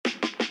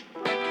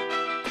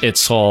it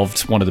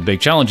solved one of the big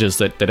challenges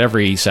that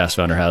every SaaS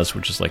founder has,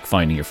 which is like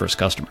finding your first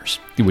customers.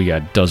 We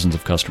got dozens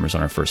of customers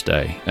on our first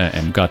day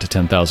and got to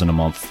 10,000 a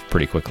month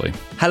pretty quickly.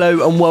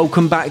 Hello and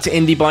welcome back to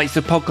Indie Bites,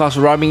 the podcast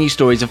where I bring you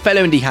stories of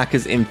fellow indie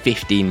hackers in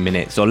 15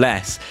 minutes or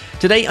less.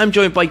 Today I'm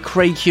joined by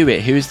Craig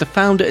Hewitt, who is the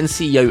founder and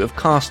CEO of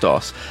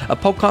Castos, a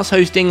podcast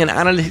hosting and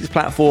analytics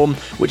platform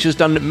which has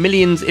done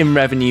millions in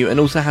revenue and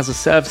also has a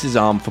services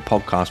arm for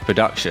podcast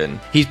production.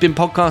 He's been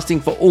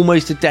podcasting for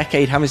almost a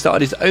decade, having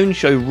started his own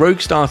show Rogue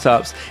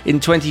Startups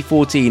in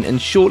 2014,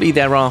 and shortly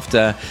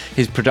thereafter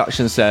his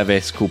production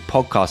service called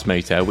Podcast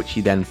Motor, which he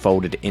then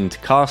folded into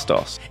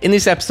Castos. In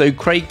this episode,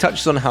 Craig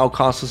touches on how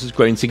Castos has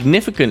grown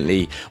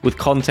significantly with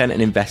content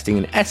and investing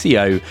in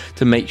SEO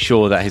to make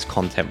sure that his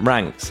content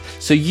ranks.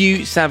 So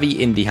you savvy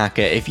indie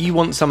hacker, if you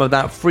want some of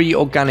that free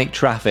organic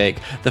traffic,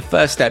 the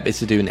first step is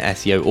to do an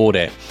SEO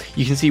audit.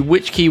 You can see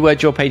which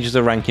keywords your pages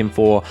are ranking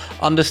for,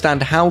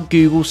 understand how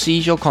Google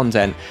sees your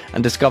content,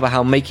 and discover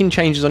how making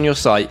changes on your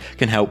site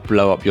can help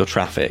blow up your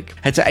traffic.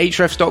 Head to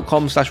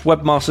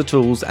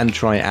ahrefs.com/webmastertools and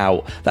try it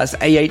out. That's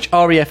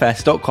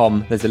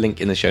ahrefs.com. There's a link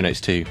in the show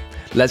notes too.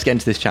 Let's get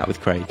into this chat with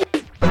Craig.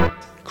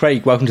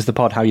 Craig, welcome to the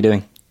pod. How are you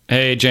doing?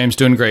 Hey, James,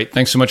 doing great.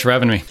 Thanks so much for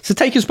having me. So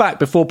take us back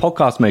before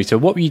Podcast Motor.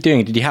 What were you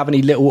doing? Did you have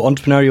any little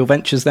entrepreneurial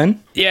ventures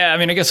then? Yeah, I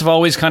mean, I guess I've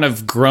always kind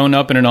of grown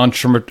up in an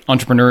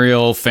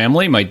entrepreneurial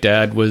family. My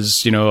dad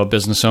was, a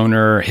business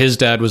owner. His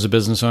dad was a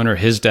business owner.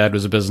 His dad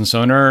was a business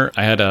owner.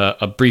 I had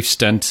a brief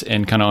stint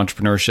in kind of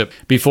entrepreneurship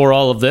before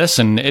all of this,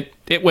 and it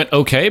went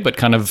okay, but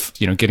kind of,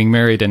 getting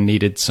married and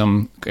needed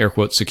some air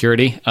quote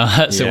security.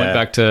 So I went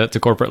back to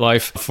corporate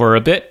life for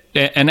a bit.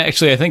 And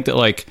actually, I think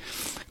that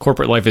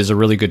corporate life is a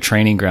really good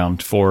training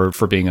ground for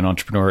being an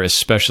entrepreneur,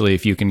 especially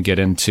if you can get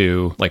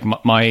into,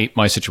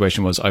 my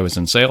situation was I was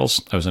in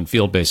sales. I was in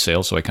field-based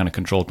sales, so I kind of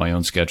controlled my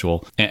own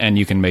schedule, and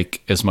you can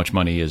make as much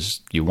money as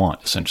you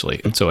want,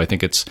 essentially. And so I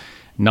think it's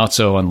not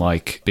so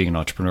unlike being an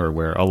entrepreneur,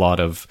 where a lot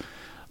of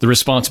the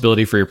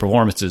responsibility for your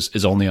performance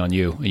is only on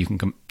you. You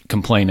can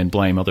complain and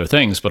blame other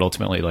things, but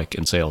ultimately, like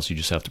in sales, you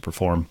just have to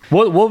perform.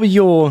 What were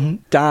your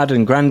dad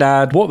and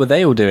granddad, what were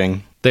they all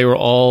doing? They were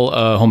all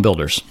home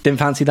builders. Didn't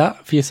fancy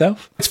that for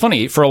yourself? It's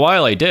funny. For a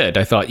while I did.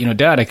 I thought,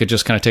 Dad, I could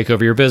just kind of take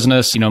over your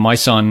business. My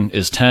son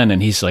is 10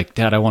 and he's like,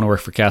 Dad, I want to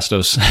work for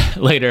Castos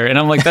later. And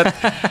I'm like,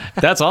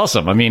 that's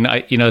awesome. I mean,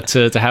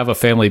 to have a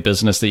family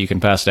business that you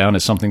can pass down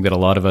is something that a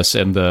lot of us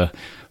in the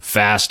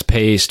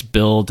fast-paced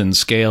build and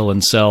scale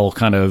and sell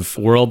kind of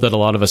world that a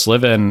lot of us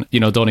live in,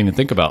 don't even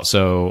think about.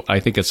 So I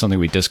think it's something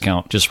we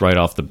discount just right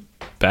off the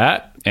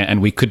bat. And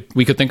we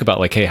could think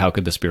about hey, how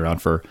could this be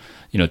around for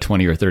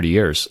 20 or 30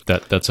 years?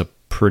 That's a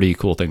pretty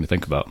cool thing to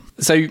think about.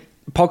 So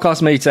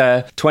Podcast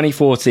Motor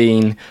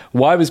 2014,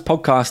 why was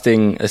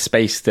podcasting a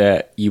space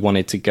that you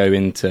wanted to go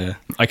into?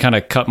 I kind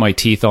of cut my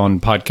teeth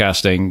on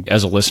podcasting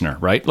as a listener,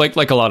 right?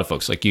 Like a lot of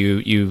folks,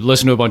 you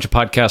listen to a bunch of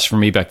podcasts. For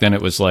me back then,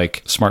 it was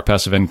like Smart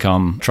Passive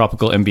Income,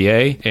 Tropical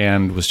MBA,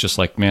 and was just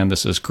like, man,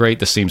 this is great.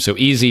 This seems so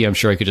easy. I'm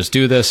sure I could just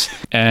do this.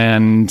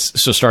 And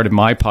so started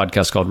my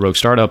podcast called Rogue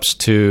Startups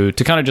to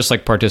kind of just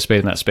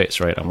participate in that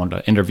space, right? I wanted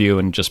to interview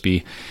and just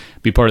be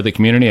part of the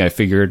community. I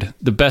figured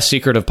the best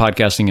secret of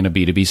podcasting in a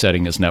B2B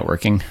setting is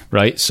networking,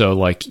 right?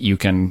 So you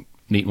can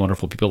meet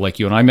wonderful people like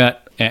you and I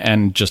met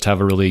and just have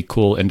a really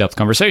cool in-depth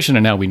conversation.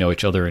 And now we know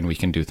each other and we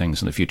can do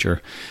things in the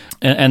future.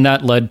 And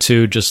that led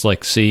to just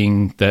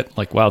seeing that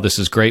wow, this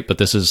is great, but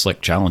this is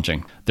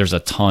challenging. There's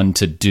a ton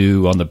to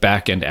do on the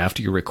back end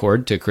after you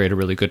record to create a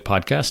really good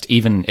podcast.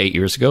 Even 8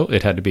 years ago,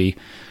 it had to be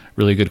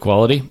really good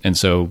quality. And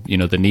so,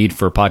 the need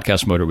for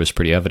Podcast Motor was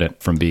pretty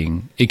evident from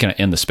being kind of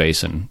in the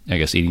space and I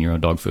guess eating your own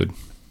dog food.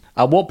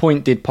 At what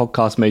point did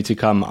Podcast Motor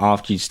come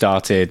after you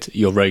started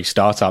your Rogue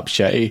Startup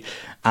show?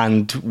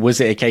 And was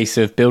it a case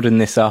of building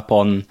this up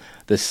on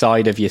the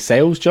side of your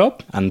sales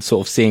job and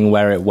sort of seeing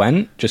where it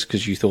went just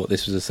because you thought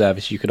this was a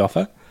service you could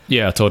offer?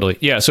 Yeah, totally.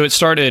 Yeah. So it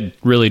started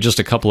really just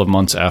a couple of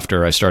months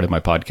after I started my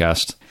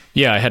podcast.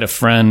 Yeah, I had a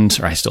friend,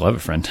 or I still have a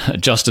friend,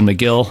 Justin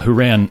McGill, who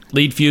ran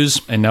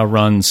LeadFuse and now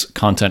runs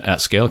Content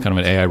at Scale, kind of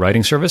an AI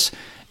writing service.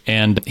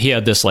 And he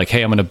had this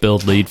hey, I'm going to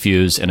build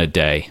LeadFuse in a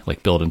day,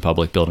 build in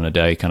public, build in a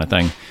day kind of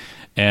thing.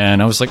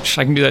 And I was like,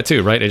 I can do that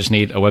too, right? I just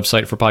need a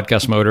website for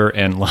Podcast Motor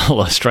and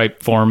a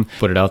Stripe form,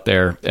 put it out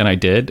there. And I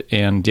did.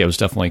 And yeah, it was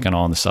definitely kind of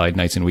on the side,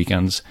 nights and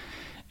weekends.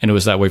 And it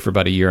was that way for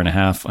about a year and a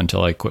half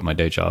until I quit my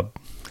day job.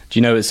 Do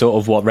you know it's sort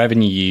of what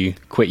revenue you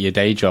quit your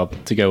day job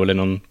to go all in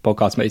on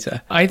Podcast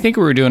Motor? I think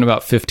we were doing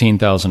about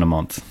 $15,000 a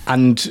month.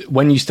 And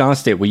when you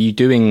started it, were you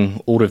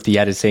doing all of the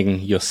editing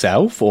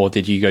yourself, or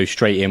did you go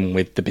straight in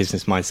with the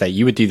business mindset?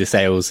 You would do the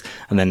sales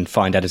and then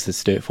find editors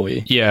to do it for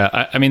you?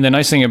 Yeah. I mean, the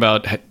nice thing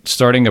about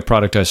starting a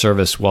productized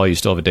service while you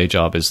still have a day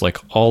job is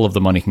all of the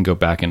money can go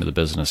back into the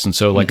business. And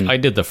so I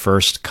did the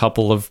first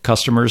couple of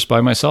customers by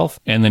myself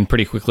and then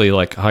pretty quickly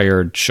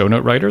hired show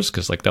note writers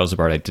because that was the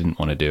part I didn't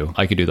want to do.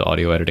 I could do the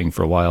audio editing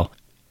for a while.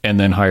 And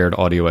then hired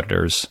audio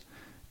editors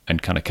and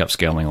kind of kept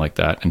scaling like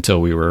that until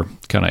we were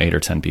kind of 8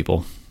 or 10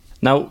 people.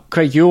 Now,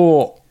 Craig,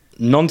 you're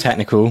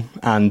non-technical,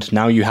 and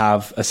now you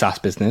have a SaaS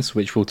business,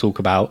 which we'll talk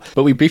about.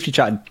 But we briefly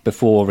chatted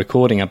before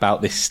recording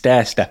about this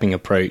stair-stepping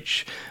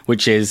approach,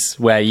 which is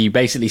where you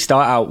basically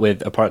start out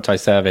with a productized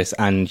service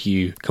and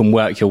you can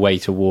work your way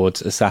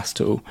towards a SaaS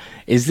tool.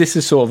 Is this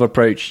the sort of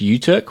approach you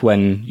took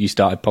when you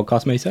started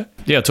Podcastmator?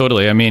 Yeah,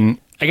 totally. I mean,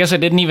 I guess I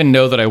didn't even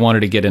know that I wanted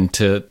to get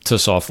into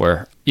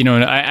software.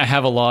 And I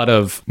have a lot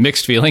of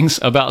mixed feelings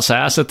about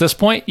SaaS at this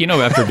point,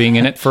 after being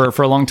in it for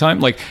a long time.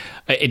 Like,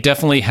 it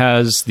definitely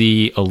has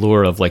the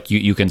allure of like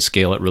you can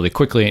scale it really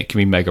quickly. It can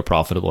be mega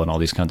profitable and all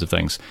these kinds of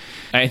things.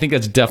 I think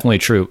that's definitely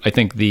true. I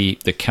think the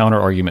counter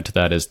argument to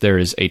that is there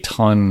is a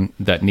ton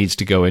that needs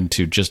to go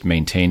into just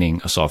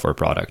maintaining a software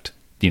product.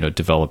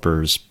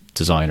 Developers,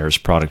 designers,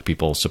 product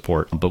people,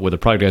 support. But with a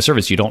productized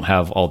service, you don't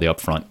have all the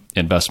upfront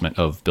investment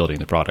of building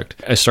the product.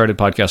 I started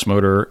Podcast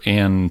Motor,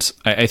 and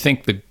I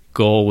think the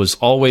goal was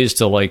always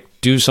to like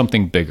do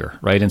something bigger,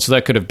 right? And so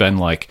that could have been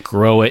like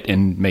grow it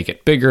and make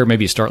it bigger,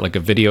 maybe start like a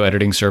video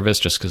editing service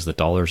just because the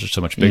dollars are so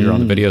much bigger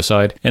on the video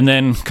side. And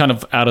then kind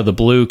of out of the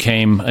blue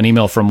came an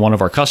email from one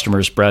of our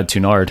customers, Brad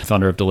Tunard,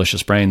 founder of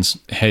Delicious Brains.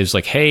 He's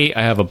like, hey,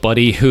 I have a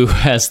buddy who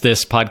has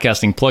this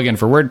podcasting plugin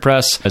for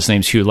WordPress. His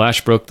name's Hugh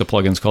Lashbrook. The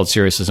plugin's called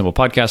Serious and Simple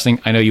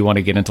Podcasting. I know you want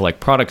to get into like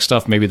product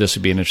stuff. Maybe this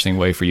would be an interesting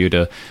way for you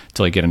to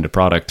like get into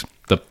product.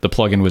 The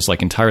plugin was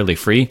like entirely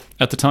free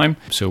at the time.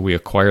 So we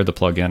acquired the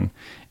plugin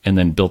and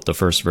then built the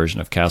first version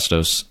of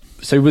Castos.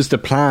 So was the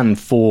plan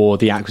for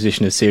the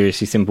acquisition of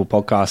Seriously Simple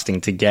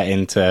Podcasting to get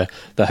into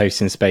the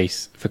hosting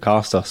space for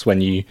Castos when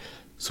you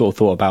sort of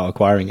thought about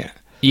acquiring it?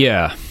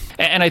 Yeah.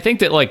 And I think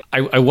that like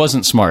I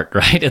wasn't smart,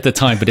 right, at the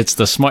time, but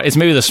it's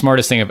maybe the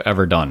smartest thing I've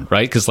ever done,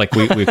 right? Because like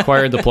we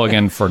acquired the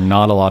plugin for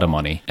not a lot of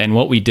money. And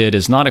what we did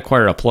is not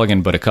acquire a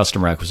plugin, but a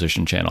customer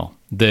acquisition channel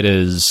that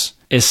is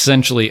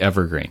essentially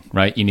evergreen,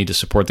 right? You need to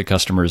support the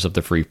customers of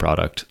the free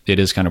product. It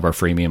is kind of our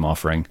freemium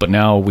offering. But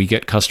now we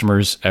get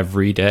customers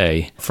every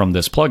day from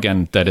this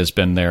plugin that has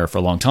been there for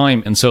a long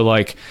time. And so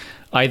like,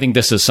 I think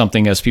this is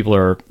something as people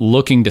are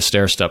looking to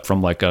stair step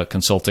from like a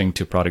consulting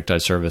to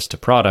productized service to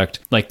product,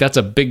 like that's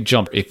a big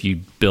jump if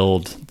you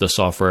build the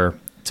software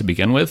to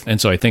begin with.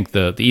 And so I think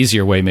the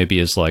easier way maybe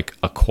is like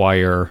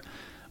acquire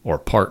or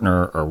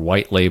partner or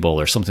white label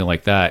or something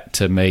like that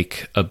to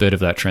make a bit of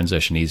that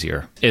transition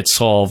easier. It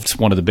solved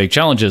one of the big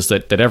challenges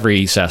that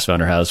every SaaS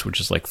founder has, which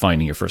is like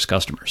finding your first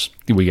customers.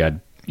 We had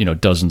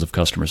dozens of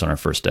customers on our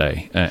first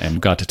day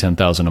and got to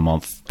 10,000 a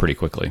month pretty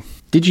quickly.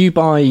 Did you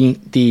buy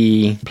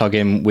the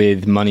plugin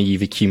with money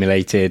you've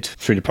accumulated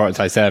through the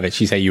productized service?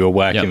 You say you were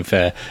working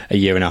for a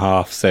year and a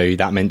half, so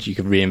that meant you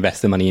could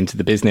reinvest the money into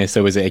the business.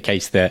 Or was it a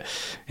case that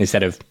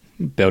instead of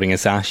building a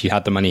SaaS, you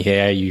had the money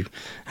here, you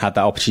had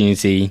that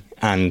opportunity,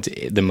 and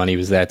the money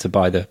was there to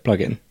buy the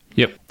plugin?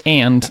 Yep.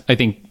 And I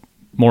think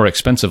more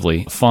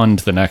expensively, fund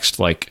the next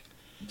like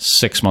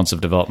 6 months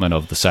of development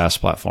of the SaaS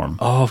platform.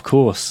 Oh, of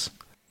course.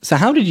 So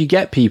how did you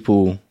get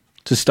people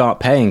to start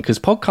paying? Because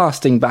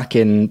podcasting back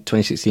in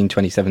 2016,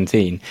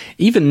 2017,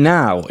 even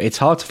now, it's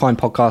hard to find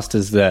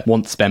podcasters that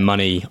want to spend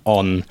money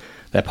on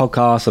their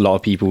podcasts. A lot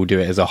of people do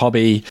it as a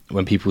hobby.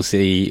 When people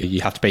see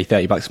you have to pay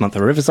 $30 a month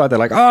for Riverside, they're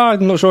like,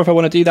 I'm not sure if I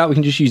want to do that. We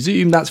can just use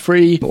Zoom, that's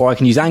free. Or I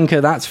can use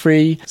Anchor, that's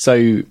free.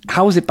 So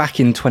how was it back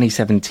in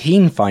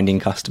 2017 finding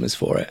customers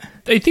for it?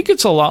 I think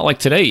it's a lot like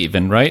today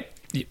even, right?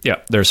 Yeah,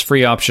 there's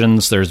free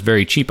options, there's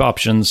very cheap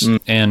options,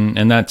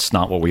 and that's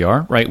not what we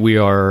are, right? We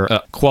are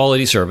a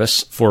quality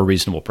service for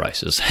reasonable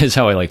prices, is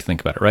how I like to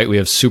think about it, right? We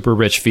have super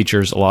rich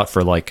features, a lot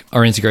for like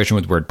our integration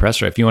with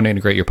WordPress, right? If you want to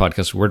integrate your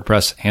podcast with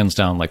WordPress, hands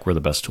down, like we're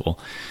the best tool.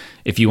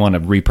 If you want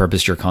to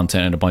repurpose your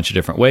content in a bunch of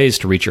different ways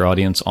to reach your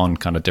audience on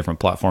kind of different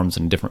platforms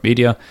and different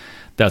media,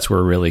 that's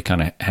where we really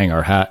kind of hang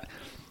our hat.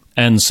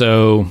 And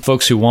so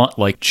folks who want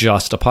like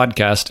just a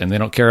podcast and they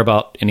don't care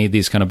about any of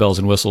these kind of bells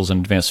and whistles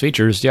and advanced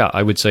features, yeah,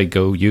 I would say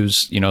go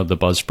use, the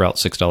Buzzsprout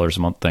 $6 a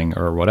month thing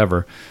or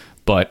whatever.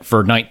 But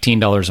for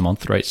 $19 a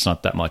month, right, it's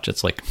not that much.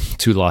 It's like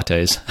 2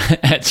 lattes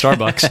at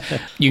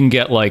Starbucks. You can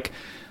get like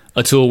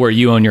a tool where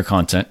you own your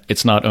content.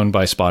 It's not owned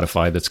by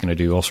Spotify that's going to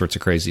do all sorts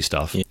of crazy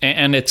stuff. Yeah.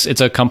 And it's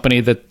a company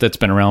that's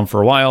been around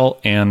for a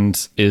while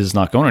and is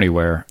not going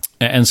anywhere.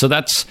 And so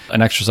that's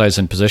an exercise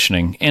in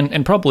positioning.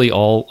 And probably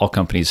all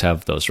companies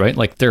have those, right?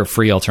 Like there are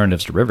free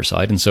alternatives to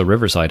Riverside. And so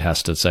Riverside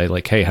has to say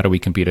like, hey, how do we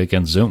compete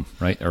against Zoom,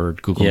 right? Or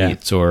Google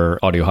Meets or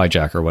Audio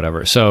Hijack or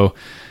whatever. So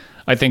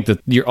I think that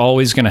you're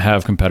always going to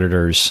have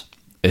competitors,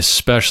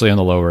 especially on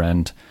the lower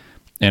end.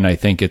 And I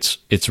think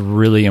it's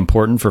really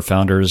important for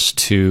founders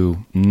to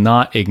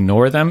not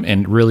ignore them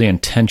and really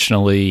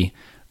intentionally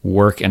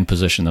work and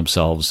position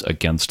themselves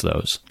against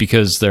those,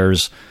 because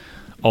there's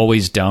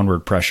always downward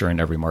pressure in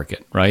every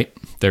market, right?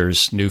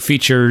 There's new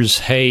features.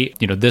 Hey,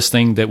 this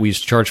thing that we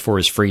charge for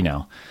is free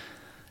now.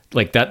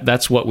 Like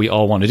that's what we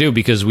all want to do,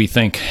 because we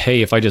think,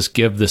 hey, if I just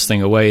give this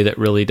thing away that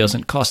really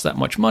doesn't cost that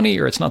much money,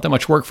 or it's not that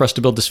much work for us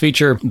to build this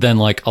feature, then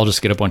like I'll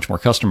just get a bunch more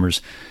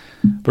customers.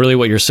 But really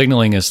what you're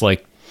signaling is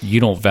like, you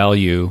don't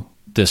value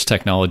this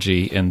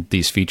technology and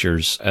these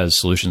features as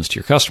solutions to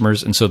your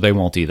customers, and so they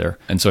won't either.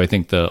 And so I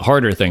think the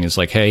harder thing is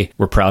like, hey,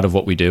 we're proud of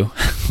what we do.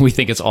 We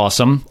think it's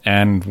awesome,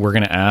 and we're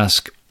going to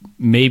ask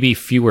maybe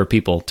fewer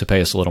people to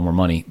pay us a little more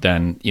money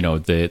than,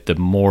 the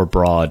more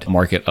broad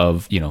market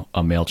of,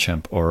 a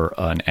MailChimp or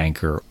an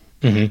Anchor.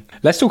 Mm-hmm.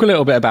 Let's talk a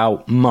little bit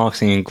about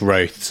marketing and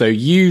growth. So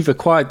you've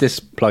acquired this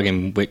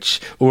plugin, which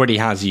already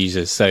has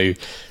users. So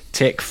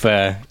tick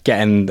for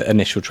getting the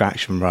initial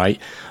traction, right?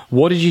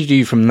 What did you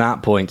do from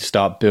that point to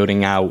start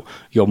building out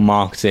your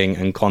marketing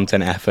and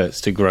content efforts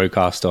to grow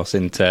Castos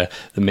into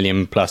the $1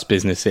 million+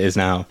 business it is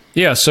now?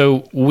 Yeah,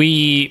 so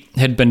we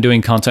had been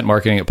doing content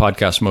marketing at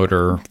Podcast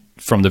Motor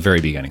from the very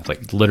beginning,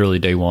 like literally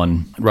day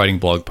one, writing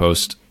blog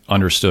posts,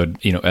 understood,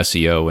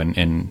 SEO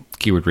and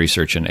keyword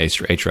research and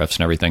Ahrefs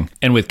and everything.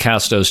 And with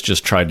Castos,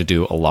 just tried to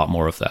do a lot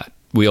more of that.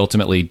 We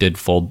ultimately did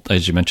fold,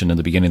 as you mentioned in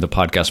the beginning, the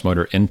Podcast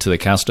Motor into the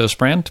Castos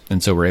brand.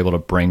 And so we're able to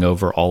bring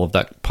over all of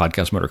that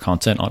Podcast Motor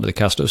content onto the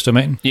Castos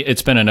domain.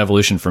 It's been an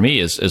evolution for me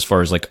as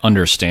far as like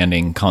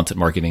understanding content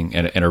marketing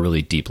at a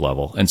really deep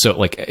level. And so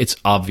like, it's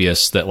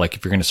obvious that like,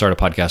 if you're going to start a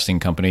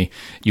podcasting company,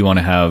 you want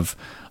to have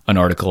an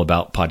article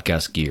about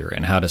podcast gear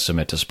and how to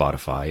submit to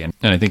Spotify.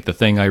 And I think the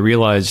thing I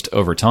realized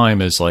over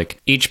time is like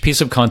each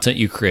piece of content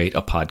you create,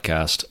 a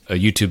podcast, a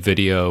YouTube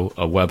video,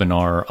 a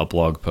webinar, a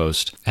blog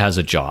post, has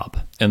a job.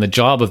 And the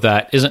job of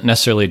that isn't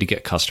necessarily to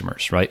get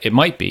customers, right? It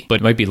might be,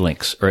 but it might be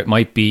links, or it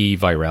might be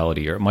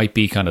virality, or it might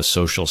be kind of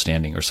social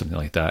standing or something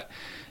like that.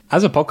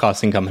 As a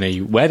podcasting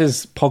company, where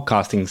does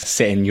podcasting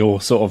sit in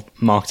your sort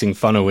of marketing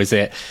funnel? Is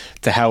it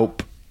to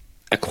help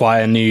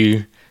acquire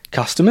new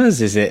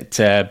customers? Is it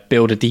to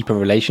build a deeper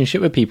relationship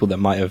with people that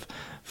might have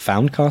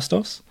found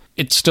Castos?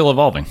 It's still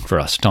evolving for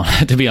us,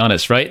 to be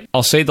honest, right?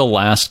 I'll say the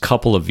last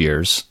couple of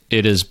years,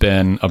 it has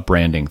been a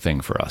branding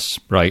thing for us,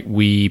 right?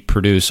 We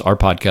produce, our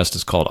podcast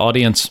is called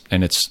Audience,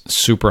 and it's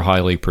super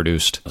highly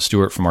produced.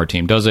 Stuart from our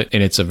team does it,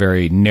 and it's a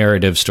very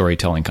narrative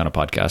storytelling kind of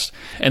podcast.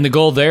 And the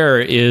goal there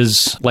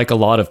is, like a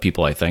lot of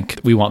people, I think,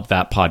 we want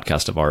that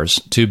podcast of ours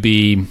to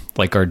be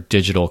like our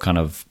digital kind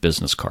of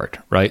business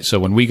card, right? So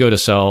when we go to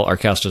sell our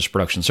Castos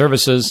production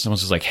services, someone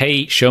says like,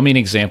 hey, show me an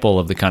example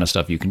of the kind of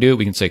stuff you can do.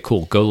 We can say,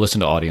 cool, go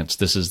listen to Audience.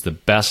 This is the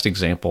best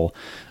example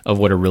of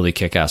what a really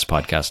kick-ass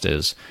podcast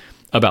is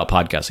about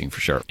podcasting for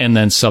sure. And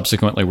then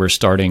subsequently, we're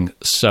starting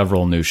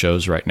several new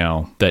shows right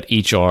now that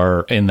each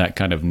are in that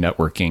kind of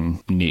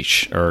networking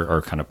niche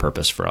or kind of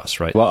purpose for us,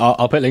 right? Well,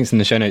 I'll put links in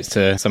the show notes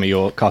to some of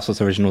your Castos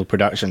original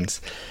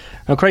productions.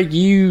 Now, Craig,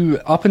 you,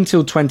 up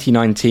until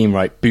 2019,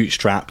 right,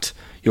 bootstrapped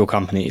your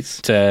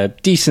companies to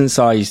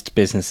decent-sized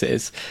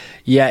businesses.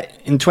 Yet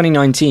in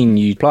 2019,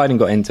 you applied and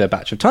got into a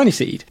batch of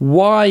TinySeed.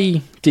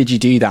 Why did you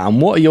do that?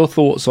 And what are your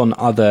thoughts on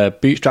other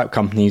bootstrap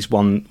companies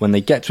when they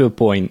get to a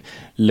point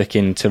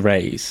looking to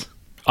raise?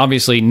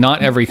 Obviously,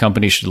 not every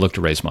company should look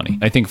to raise money.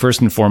 I think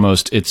first and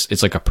foremost,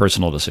 it's like a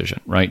personal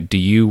decision, right? Do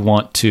you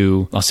want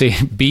to, I'll say,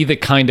 be the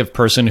kind of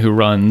person who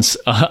runs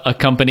a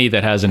company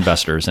that has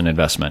investors and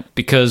investment?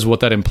 Because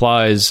what that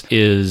implies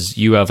is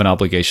you have an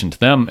obligation to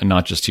them and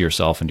not just to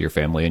yourself and to your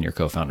family and your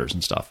co-founders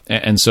and stuff.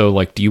 And so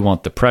like, do you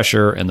want the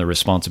pressure and the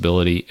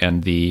responsibility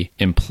and the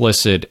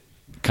implicit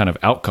kind of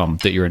outcome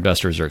that your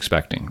investors are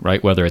expecting,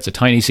 right? Whether it's a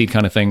TinySeed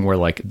kind of thing where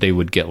like they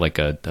would get like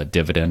a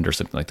dividend or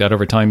something like that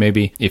over time,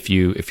 maybe if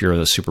you're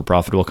a super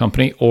profitable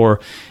company, or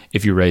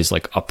if you raise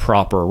like a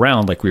proper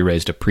round, like we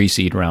raised a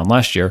pre-seed round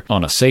last year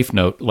on a safe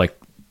note, like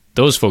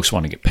those folks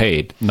want to get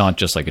paid, not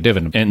just like a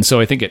dividend. And so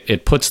I think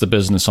it puts the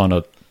business on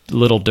a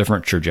little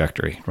different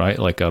trajectory, right?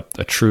 Like a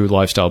true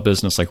lifestyle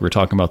business like we were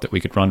talking about that we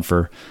could run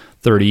for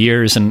 30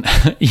 years and,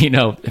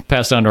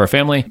 pass down to our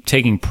family,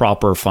 taking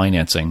proper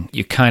financing.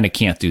 You kind of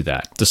can't do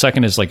that. The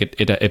second is like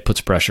it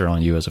puts pressure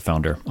on you as a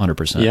founder,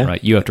 100%,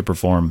 right? You have to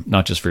perform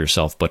not just for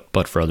yourself,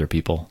 but for other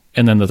people.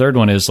 And then the third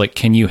one is like,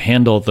 can you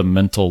handle the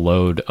mental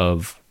load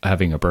of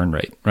having a burn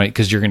rate, right?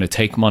 Because you're going to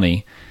take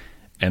money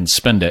and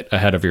spend it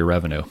ahead of your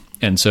revenue.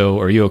 And so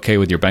are you okay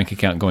with your bank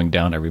account going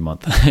down every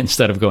month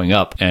instead of going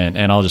up?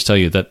 And I'll just tell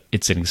you that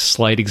it's a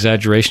slight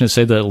exaggeration to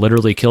say that it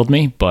literally killed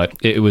me, but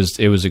it was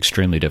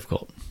extremely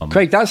difficult.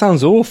 Craig, that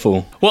sounds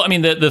awful. Well, I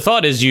mean, the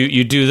thought is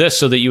you do this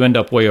so that you end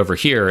up way over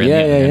here. And,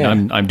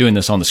 and I'm doing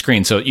this on the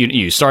screen. So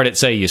you start at,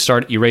 say,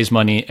 you raise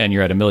money and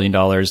you're at $1 million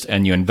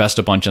and you invest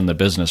a bunch in the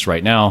business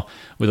right now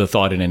with a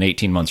thought in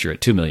 18 months you're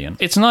at 2 million.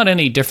 It's not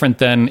any different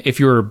than if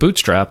you were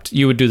bootstrapped,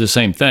 you would do the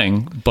same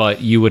thing,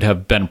 but you would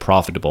have been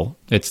profitable.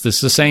 It's the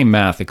same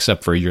math,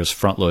 except for you're just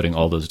front loading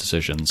all those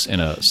decisions in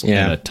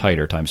a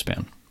tighter time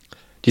span.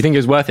 Do you think it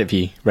was worth it for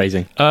you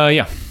raising?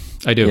 Yeah,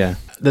 I do. Yeah.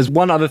 There's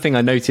one other thing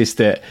I noticed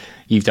that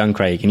you've done,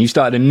 Craig, and you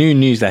started a new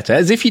newsletter,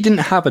 as if you didn't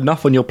have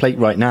enough on your plate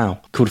right now,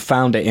 called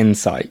Founder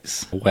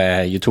Insights,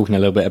 where you're talking a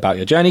little bit about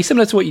your journey,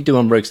 similar to what you do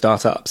on Rogue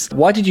Startups.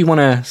 Why did you want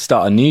to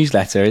start a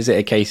newsletter? Is it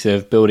a case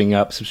of building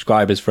up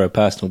subscribers for a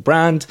personal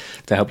brand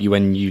to help you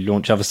when you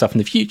launch other stuff in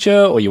the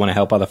future, or you want to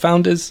help other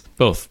founders?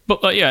 Both.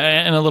 But yeah,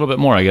 and a little bit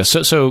more, I guess.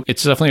 So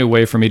it's definitely a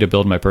way for me to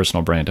build my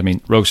personal brand. I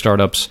mean, Rogue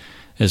Startups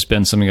has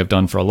been something I've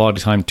done for a long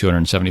time,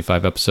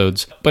 275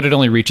 episodes, but it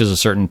only reaches a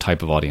certain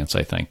type of audience,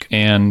 I think.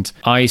 And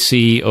I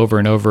see over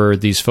and over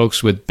these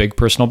folks with big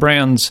personal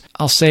brands,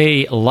 I'll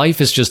say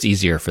life is just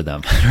easier for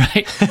them,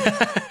 right?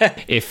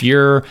 If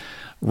you're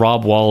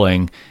Rob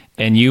Walling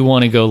and you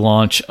want to go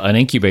launch an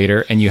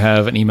incubator and you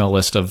have an email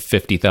list of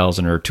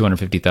 50,000 or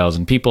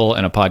 250,000 people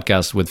and a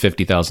podcast with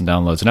 50,000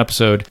 downloads an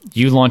episode,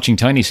 you launching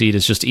Tiny Seed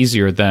is just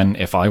easier than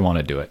if I want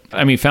to do it.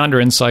 I mean,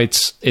 Founder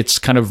Insights, it's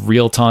kind of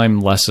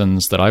real-time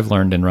lessons that I've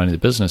learned in running the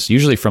business,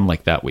 usually from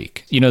like that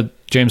week. You know,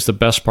 James, the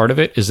best part of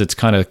it is it's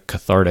kind of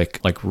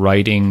cathartic, like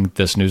writing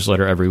this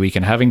newsletter every week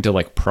and having to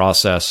like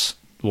process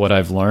what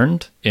I've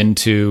learned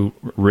into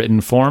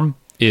written form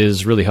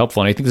is really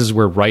helpful. And I think this is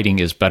where writing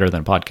is better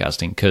than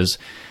podcasting, because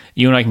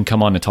you and I can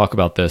come on and talk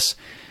about this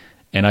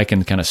and I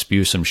can kind of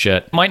spew some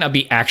shit. Might not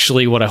be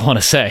actually what I want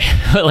to say,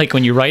 but like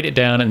when you write it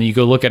down and then you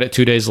go look at it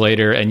 2 days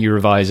later and you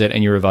revise it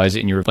and you revise it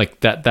and you're like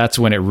that's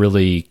when it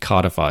really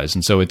codifies.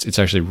 And so it's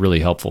actually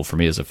really helpful for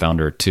me as a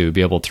founder to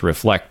be able to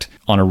reflect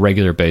on a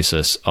regular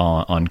basis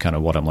on kind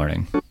of what I'm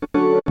learning.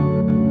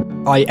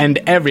 I end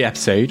every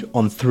episode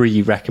on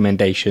 3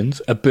 recommendations: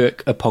 a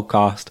book, a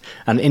podcast,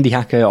 an indie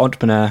hacker,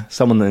 entrepreneur,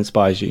 someone that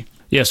inspires you.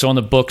 Yeah, so on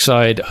the book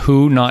side,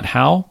 Who Not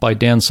How by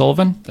Dan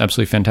Sullivan.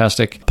 Absolutely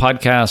fantastic.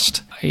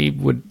 Podcast, I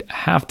would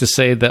have to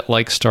say that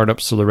like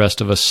Startups to the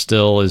Rest of Us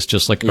still is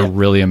just like a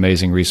really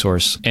amazing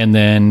resource. And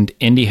then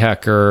indie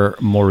hacker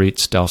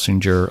Moritz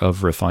Dausinger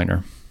of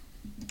Refiner.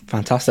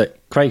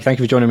 Fantastic. Craig, thank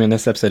you for joining me in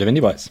this episode of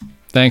Indie Bites.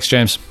 Thanks,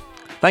 James.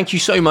 Thank you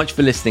so much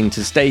for listening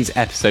to today's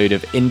episode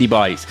of Indie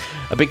Bites.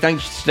 A big thank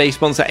you to today's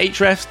sponsor,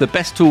 Ahrefs, the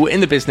best tool in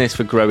the business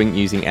for growing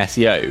using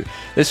SEO.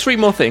 There's 3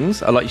 more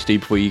things I'd like you to do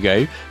before you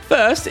go.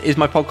 First is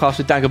my podcast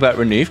with Dagobert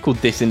Renouf called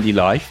This Indie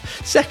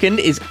Life. Second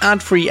is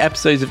ad-free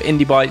episodes of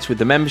Indie Bites with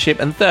the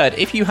membership. And third,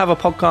 if you have a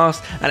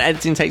podcast and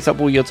editing takes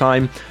up all your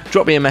time,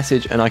 drop me a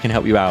message and I can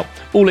help you out.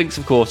 All links,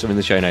 of course, are in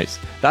the show notes.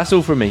 That's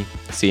all from me.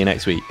 See you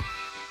next week.